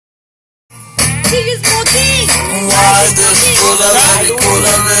Why this Kolaveri,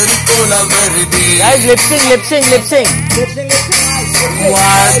 Kolaveri, Kolaveri day? Guys, lip sync.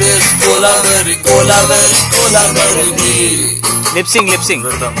 Why this Kolaveri, Kolaveri, Kolaveri day? Lip sync.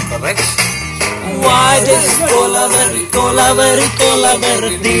 Correct. Why this Kolaveri, Kolaveri,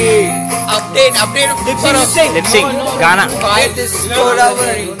 Kolaveri day? Update. Lip sync. Gana. Why this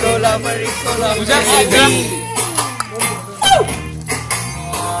Kolaveri, Kolaveri, Kolaveri day?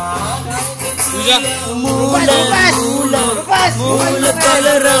 Moola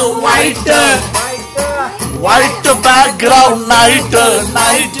color white background night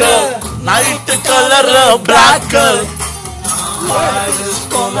color black. Why this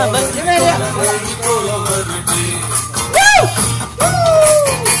Kolaveri,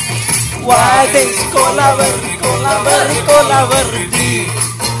 why this Kolaveri, Kolaveri day?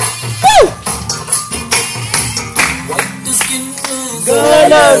 White skin,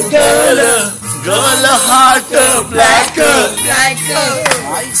 girl heart black.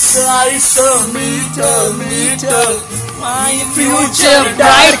 Ice meter, my future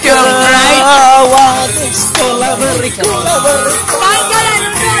bright. Why this Kolaveri, Kolaveri?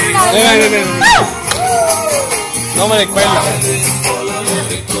 No me recuerdo.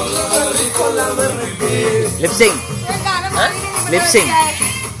 Lip sync.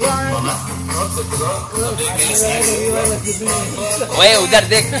 ओए उधर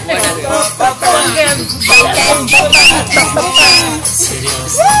देख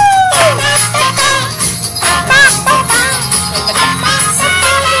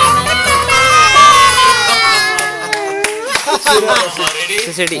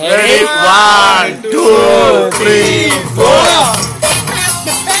Ready? 1, 2, 3, 4.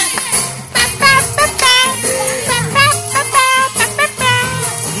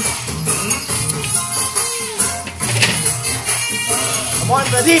 Come on,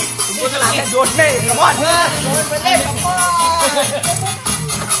 Pradeep. तुमको तो लाके जोश में. Come on.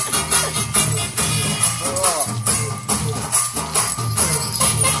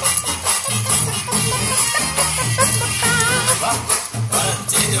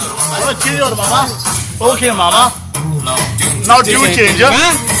 Change your mama. Okay, mama. Now you change.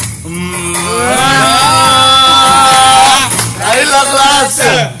 Glass.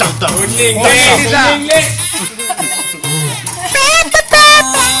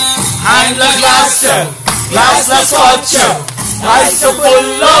 And the glass scotch. Ice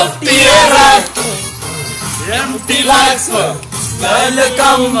full of tear. Empty life.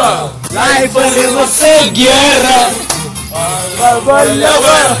 Welcome. Life reverse gear.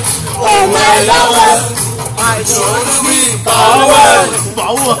 Lover. Oh my lover, I showed me power.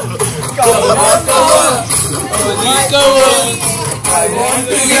 Cover. I want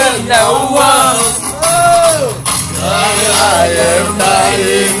to get lower. I am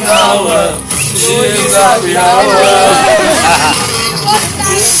dying now. She's a flower.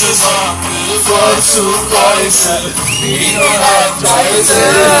 This is a for choice. We don't have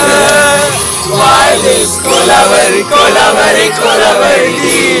choices. Why this Kolaveri, Kolaveri, Kolaveri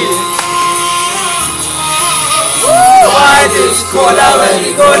day? Why this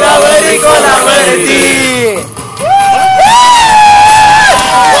Kolaveri, Kolaveri, Kolaveri day?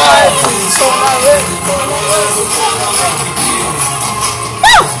 Why this Kolaveri, Kolaveri,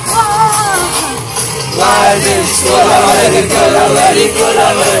 why this Kolaveri, Kolaveri,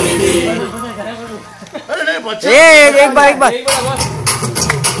 Kolaveri day? एक बार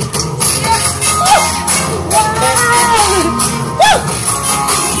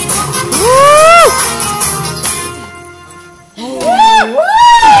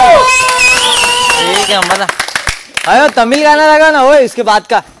ठीक है मजा आयो. तमिल गाना लगा ना हो इसके बाद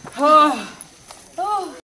का.